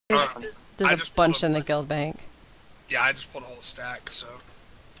There's a bunch in the guild bank. Yeah, I just pulled a whole stack, so...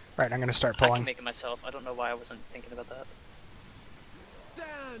 Right, I'm gonna start I pulling. can make it myself. I don't know why I wasn't thinking about that.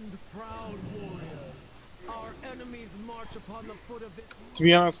 Stand, proud warriors. Our enemies march upon the foot of it. To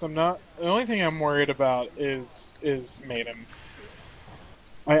be honest, I'm not. The only thing I'm worried about is Maiden.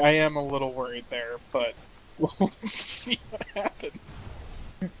 I am a little worried there, but we'll see what happens.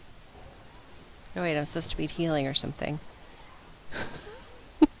 Oh wait, I'm supposed to be healing or something.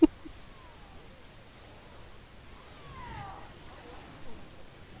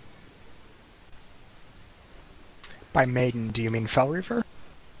 By maiden, do you mean Fell Reaver?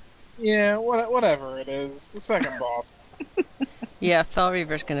 Yeah, whatever it is. The second boss. Yeah, Fell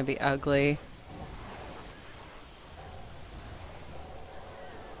Reaver's gonna be ugly.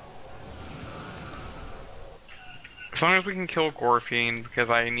 As long as we can kill Gorfiend, because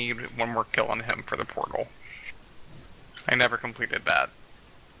I need one more kill on him for the portal. I never completed that.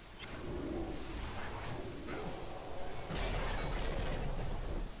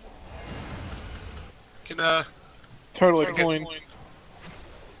 Can, Totally clean.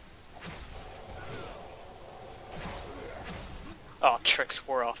 Oh, Trix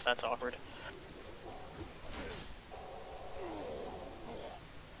wore off. That's awkward.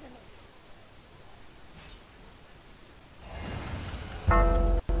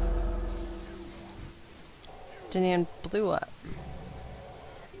 Danian blew up.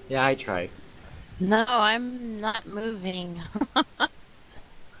 Yeah, I tried. No, I'm not moving.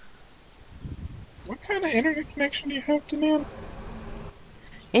 What kind of internet connection do you have, Danan?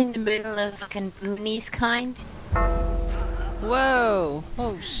 In the middle of fucking boonies kind. Whoa!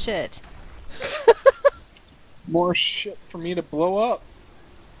 Oh shit. More shit for me to blow up.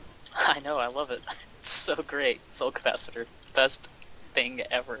 I know, I love it. It's so great. Soul Capacitor. Best thing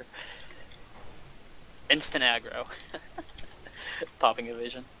ever. Instant aggro. Popping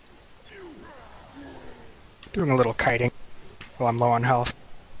evasion. Doing a little kiting while I'm low on health.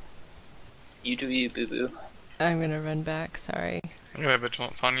 You do you, boo-boo. I'm gonna run back, sorry. I got a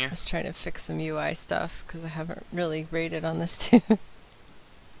vigilance on you. I was trying to fix some UI stuff, because I haven't really rated on this too.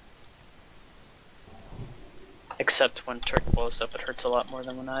 Except when Turk blows up, it hurts a lot more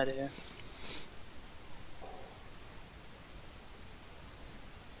than when I do.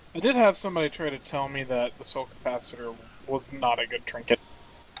 I did have somebody try to tell me that the Soul Capacitor was not a good trinket.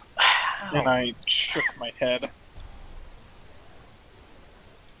 And I shook my head.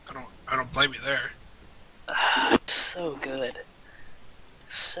 I don't blame you there. It's so good.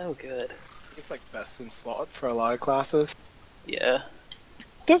 So good. It's like best in slot for a lot of classes. Yeah.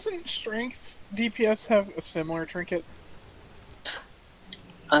 Doesn't Strength DPS have a similar trinket?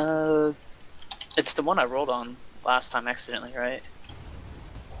 It's the one I rolled on last time accidentally, right?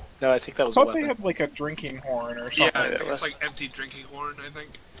 No, I think that I was a thought they weapon. had like a drinking horn or Yeah, something. I think it's like empty drinking horn, I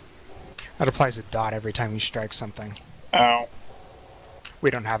think. That applies a dot every time you strike something. Oh. We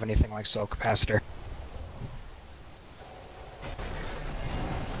don't have anything like Soul Capacitor.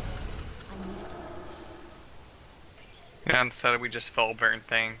 Yeah, instead we just fell burn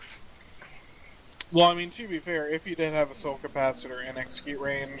things. Well, I mean, to be fair, if you did have a Soul Capacitor in execute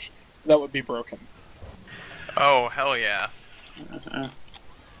range, that would be broken. Oh, hell yeah.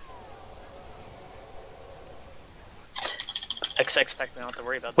 Expect me not to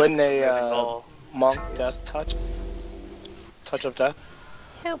worry about that. When so they, moving ball. Monk Death Touch? Touch of Death?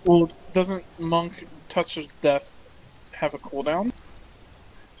 Well, doesn't Monk Touch of Death have a cooldown?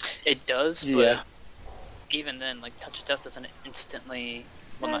 It does, but Yeah. even then, like, Touch of Death doesn't instantly,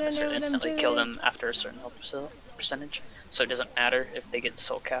 well, I not don't know necessarily what I'm instantly kill doing. them after a certain health percentage. So it doesn't matter if they get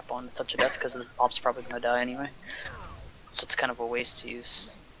Soul Cap on Touch of Death, because the mob's probably going to die anyway. So it's kind of a waste to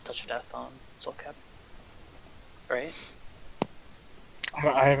use Touch of Death on Soul Cap. Right?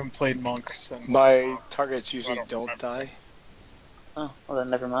 I haven't played Monk since... My targets usually I don't don't remember. die. Oh, well then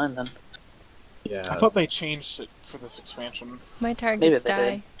never mind then. Yeah. I thought they changed it for this expansion. My Maybe targets they die,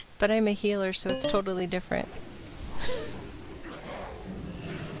 did. but I'm a healer, so it's totally different.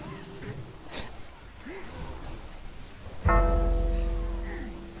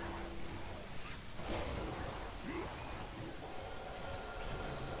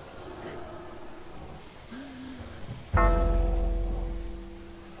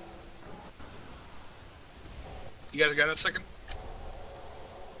 You guys got a second?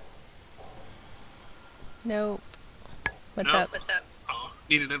 Nope. What's No? up? Oh,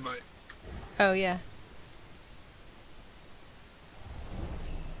 need an invite. Oh, yeah.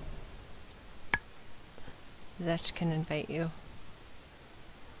 Zech can invite you.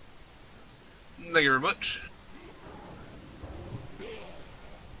 Thank you very much.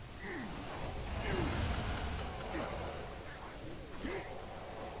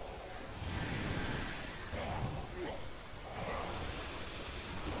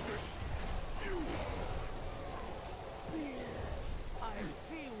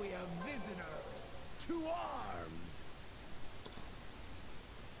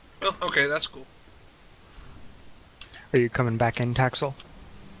 Okay, that's cool. Are you coming back in, Taxel?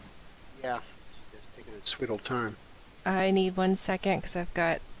 Yeah. Just taking its sweet old time. I need 1 second because I've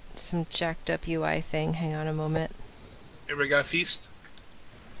got some jacked up UI thing. Hang on a moment. Everybody got a feast?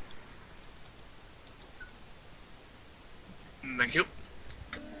 Thank you.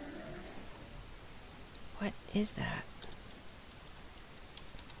 What is that?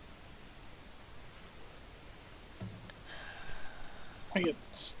 I get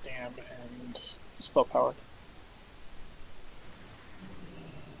stam and spell power.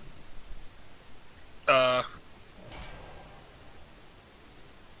 Doesn't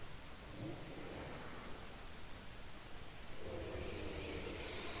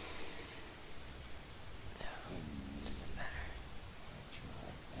matter.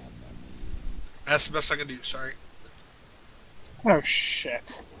 That's the best I can do, sorry. Oh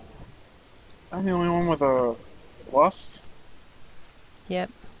shit. I'm the only one with a lust?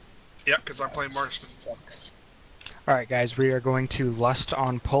 Yep. Yeah, because I'm playing marksman. Sucks. Alright guys, we are going to lust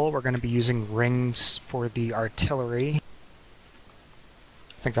on pull. We're going to be using rings for the artillery.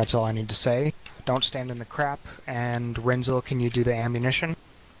 I think that's all I need to say. Don't stand in the crap, and Renzel, can you do the ammunition?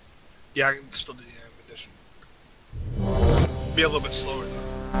 Yeah, I can still do the ammunition. Be a little bit slower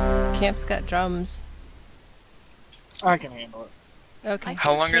though. Camp's got drums. I can handle it. Okay.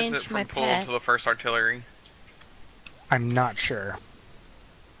 How long is change it my from pull pet. to the first artillery? I'm not sure.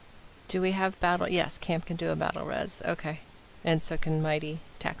 Do we have battle? Yes, Camp can do a battle res. Okay. And so can Mighty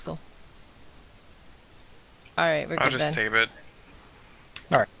Taxel. Alright, we're I'll good just then. save it.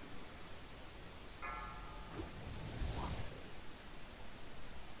 Alright.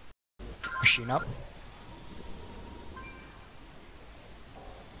 Machine up.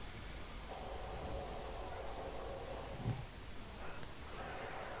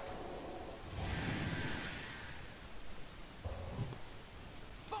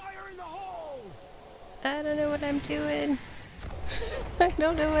 Fire in the hole! I don't know what I'm doing. I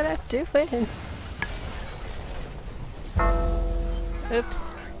don't know what I'm doing. Oops.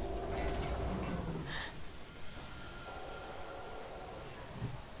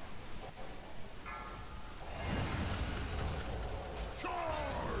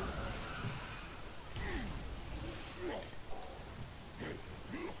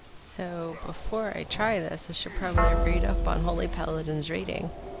 So before I try this, I should probably read up on Holy Paladin's rating.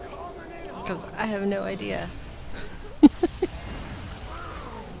 Because I have no idea.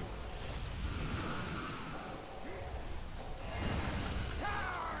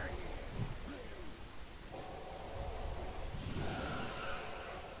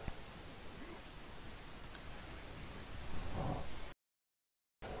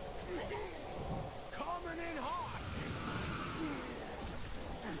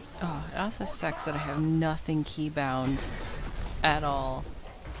 Oh, it also sucks that I have nothing keybound at all.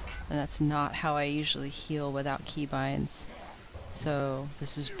 And that's not how I usually heal without keybinds. So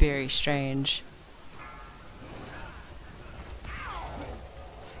this is very strange.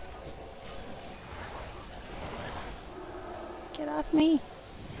 Get off me!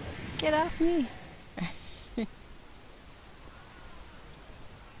 Get off me!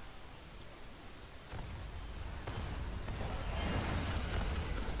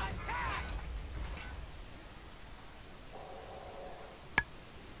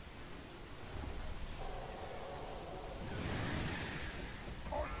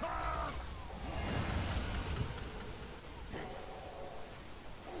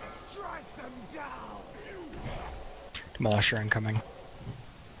 Strike them down! Demolisher incoming.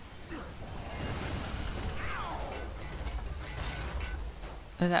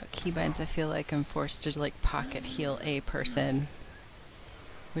 Without keybinds, I feel like I'm forced to like pocket heal a person.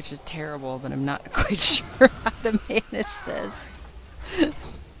 Which is terrible, but I'm not quite sure how to manage this.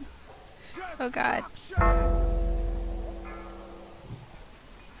 Oh god.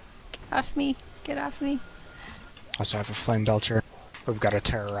 Get off me! Get off me! Also have a flame belcher. We've got a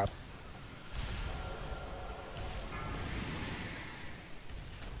terror up.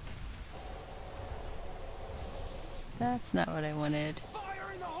 That's not what I wanted.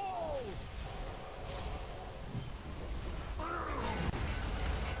 Fire in the hole!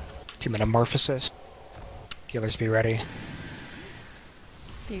 Two metamorphosis. Healers be ready.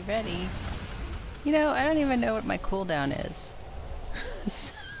 Be ready. You know, I don't even know what my cooldown is.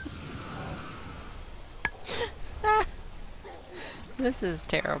 This is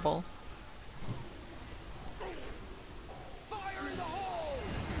terrible. Fire in the hole!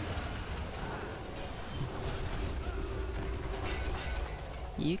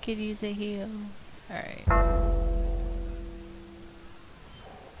 You could use a heal. Alright.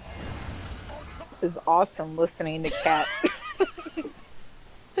 This is awesome listening to Cat.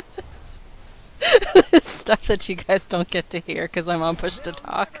 stuff that you guys don't get to hear because I'm on push to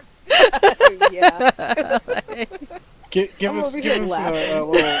talk. Yeah. Give us a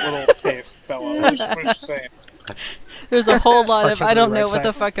little taste, Bella. What you saying? There's a whole lot of I don't know Artillery what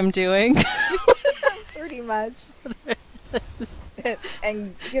the fuck I'm doing. Pretty much.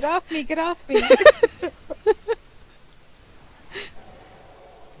 And get off me, get off me.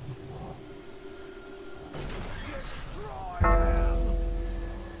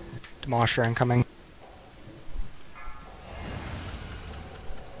 Demolisher incoming.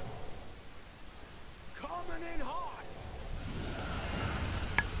 Coming in hot.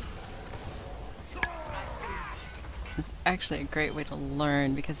 It's actually a great way to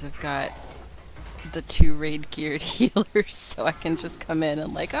learn because I've got the 2 raid geared healers, so I can just come in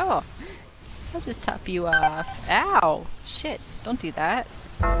and like, oh, I'll just top you off. Ow! Shit, don't do that.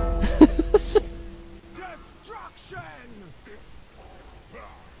 Destruction.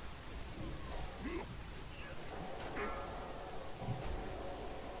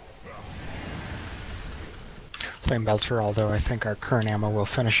 Flame Belcher, although I think our current ammo will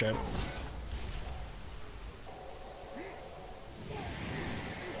finish it.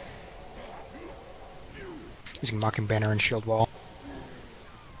 Using Mocking Banner and Shield Wall.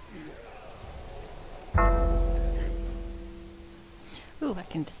 Ooh, I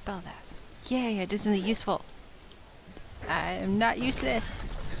can dispel that. Yay, I did something useful. I'm not useless.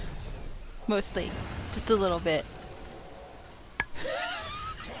 Mostly. Just a little bit.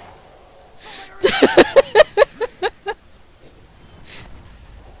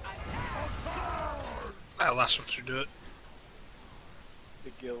 That last one should do it.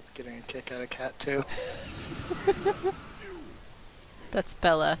 The guild's getting a kick out of Cat too. That's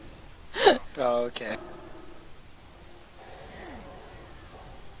Bella. Oh, okay.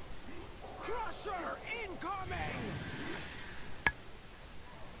 Crusher incoming.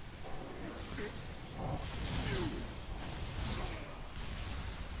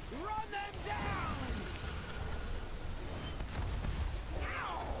 Run them down.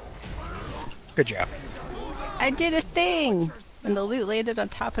 Good job. I did a thing! And the loot landed on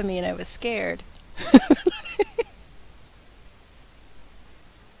top of me and I was scared. I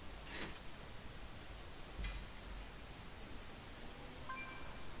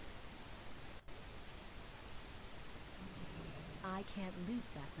can't loot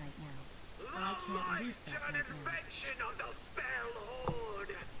that right now. I can't loot that right now. Of the fell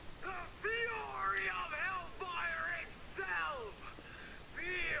horde, the fury of hellfire itself.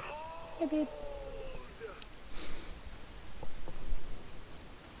 Behold.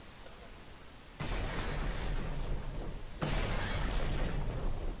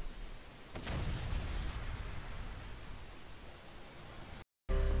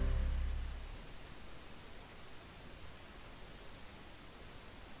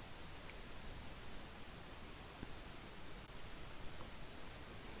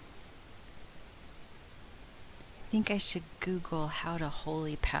 I think I should Google how to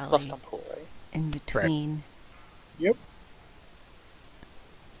Holy Lost Paladin on pool, right? in between. Yep.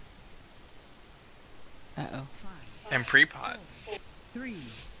 Uh-oh. And pre-pot. 3,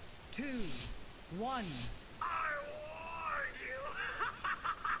 2, 1.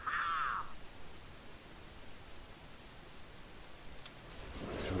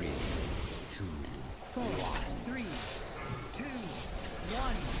 Three, two, 4, 3, 2,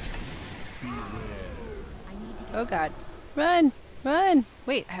 1. Oh god. Run! Run!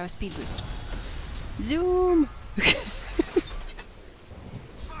 Wait, I have a speed boost. Zoom!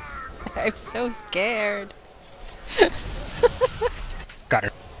 I'm so scared. Got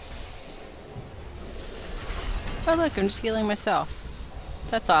her. Oh look, I'm just healing myself.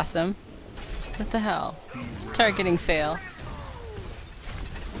 That's awesome. What the hell? Targeting fail.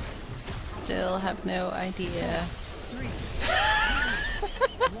 Still have no idea. 3, 2,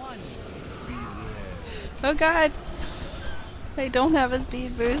 1. Oh god! I don't have a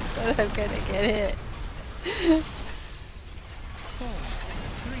speed boost and I'm gonna get hit. 4,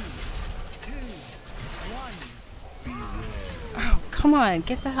 3, 2, 1. Oh, come on,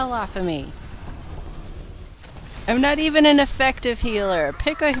 get the hell off of me. I'm not even an effective healer.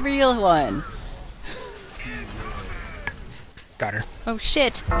 Pick a real one. Got her. Oh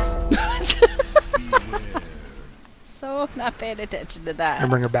shit. So not paying attention to that. And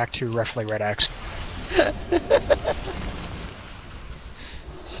bring her back to roughly Red Axe.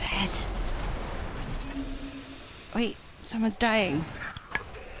 Shit. Wait, someone's dying.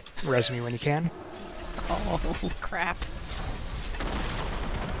 Res me when you can. Oh, crap.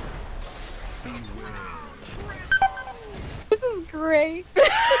 Great.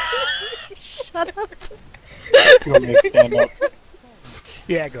 Shut up. You want me to stand up?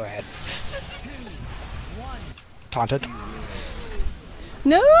 Yeah, go ahead. 2, 1. Taunted.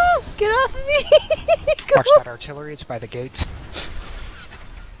 No! Get off of me! Watch that artillery, it's by the gates.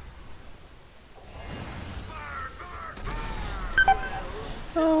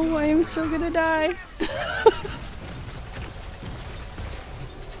 Oh, I am so gonna die.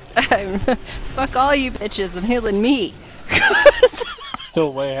 Fuck all you bitches, I'm healing me.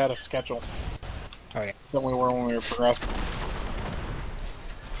 Still way ahead of schedule Oh yeah. than we were when we were progressing.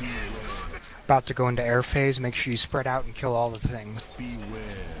 About to go into air phase, make sure you spread out and kill all the things.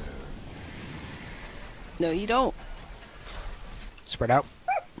 No, you don't. Spread out.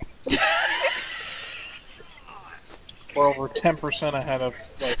 We're over 10% ahead of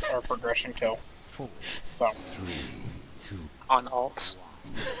like our progression kill. So On alts.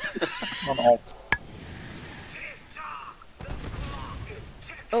 on alt.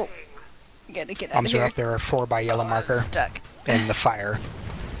 Oh. I gotta get out of Bombs are here. up there, 4 by yellow marker. Stuck. In the fire.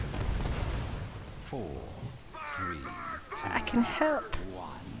 4, 3, I can help.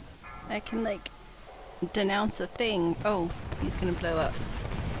 I can, like, denounce a thing. Oh, he's gonna blow up.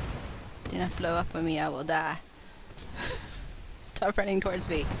 Do not blow up on me, I will die. Stop running towards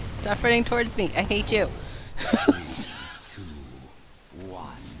me. Stop running towards me. I hate you. 3, 2, 1.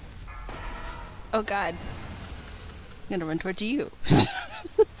 Oh god. I'm gonna run towards you.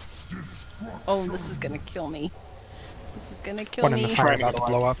 Oh, this is gonna kill me. This is gonna kill One me. in the fire about to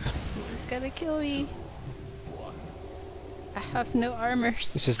blow up. This is gonna kill me. I have no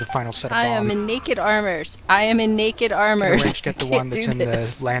armors. This is the final set of I bombs. am in naked armors. I am in naked armors. Range, get the I one can't that's do in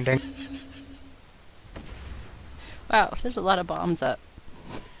this. the landing. Wow, there's a lot of bombs up.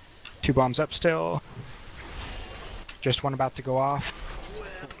 2 bombs up still. Just one about to go off.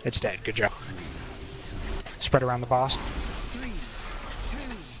 It's dead. Good job. Spread around the boss.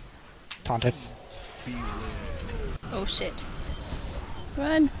 Taunted. Oh shit.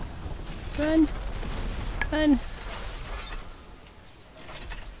 Run! Run! Run!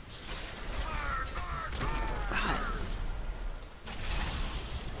 God.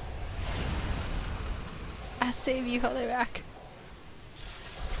 I'll save you, Holy Rock.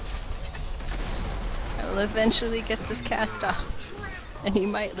 I will eventually get this cast off. And you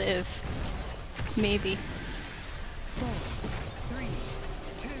might live. Maybe. 4, 3,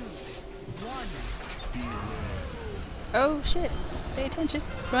 2, 1. Oh shit! Pay attention.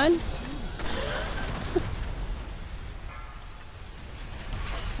 Run!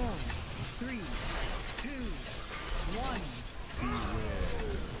 4, 3, 2, 1.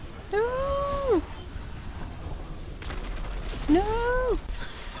 No! No!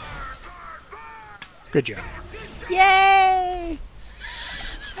 Good job. Yay!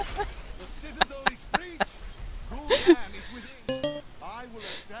 The citadel is breached. Gul'dan is within. I will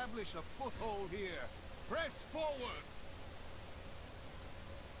establish a foothold here. Press forward.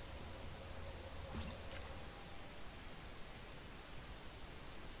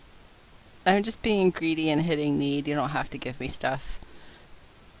 I'm just being greedy and hitting need. You don't have to give me stuff.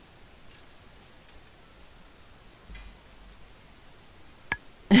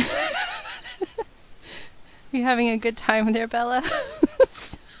 You having a good time there, Bella? I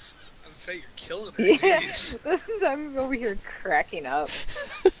was gonna say you're killing her. Yeah, Jeez. I'm over here cracking up.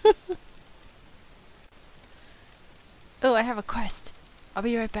 Oh, I have a quest. I'll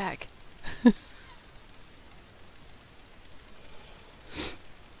be right back.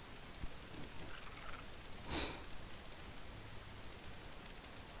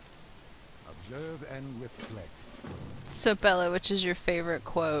 Observe and reflect. So Bella, which is your favorite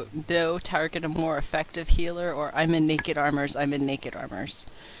quote? No target a more effective healer, or I'm in naked armors, I'm in naked armors.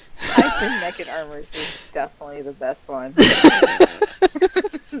 I think naked armors was definitely the best one.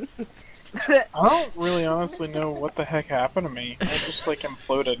 I don't really honestly know what the heck happened to me. I just like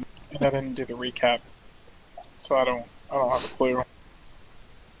imploded and I didn't do the recap. So I don't have a clue.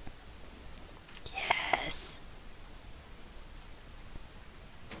 Yes.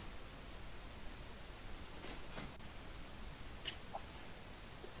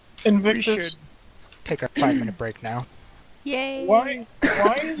 We Invictus, should take a 5-minute break now. Yay. why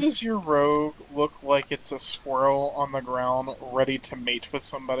does your rogue look like it's a squirrel on the ground ready to mate with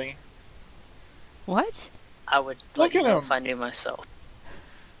somebody? What? I would Look let you at know him. if I knew myself.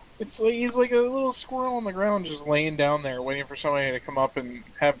 It's like he's like a little squirrel on the ground just laying down there waiting for somebody to come up and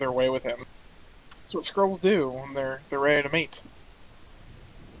have their way with him. That's what squirrels do when they're ready to mate.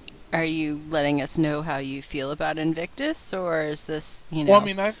 Are you letting us know how you feel about Invictus, or is this, you know... Well, I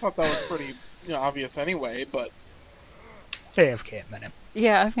mean, I thought that was pretty obvious anyway, but AFK a minute.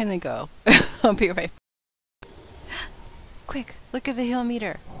 Yeah, I'm gonna go. I'll be right back. Quick, look at the heal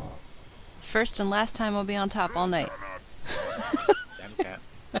meter. First and last time I'll be on top all night. Damn cat.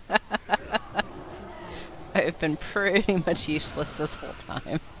 I I've been pretty much useless this whole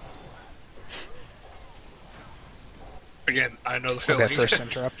time. Again, I know the feeling. Okay, first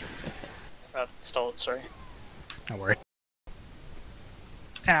interrupt. Stall it, sorry. No worry.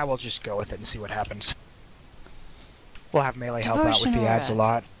 We'll just go with it and see what happens. We'll have melee help out with the ads a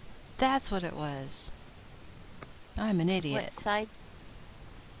lot. That's what it was. I'm an idiot. What side?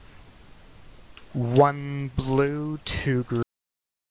 1 blue, 2 green.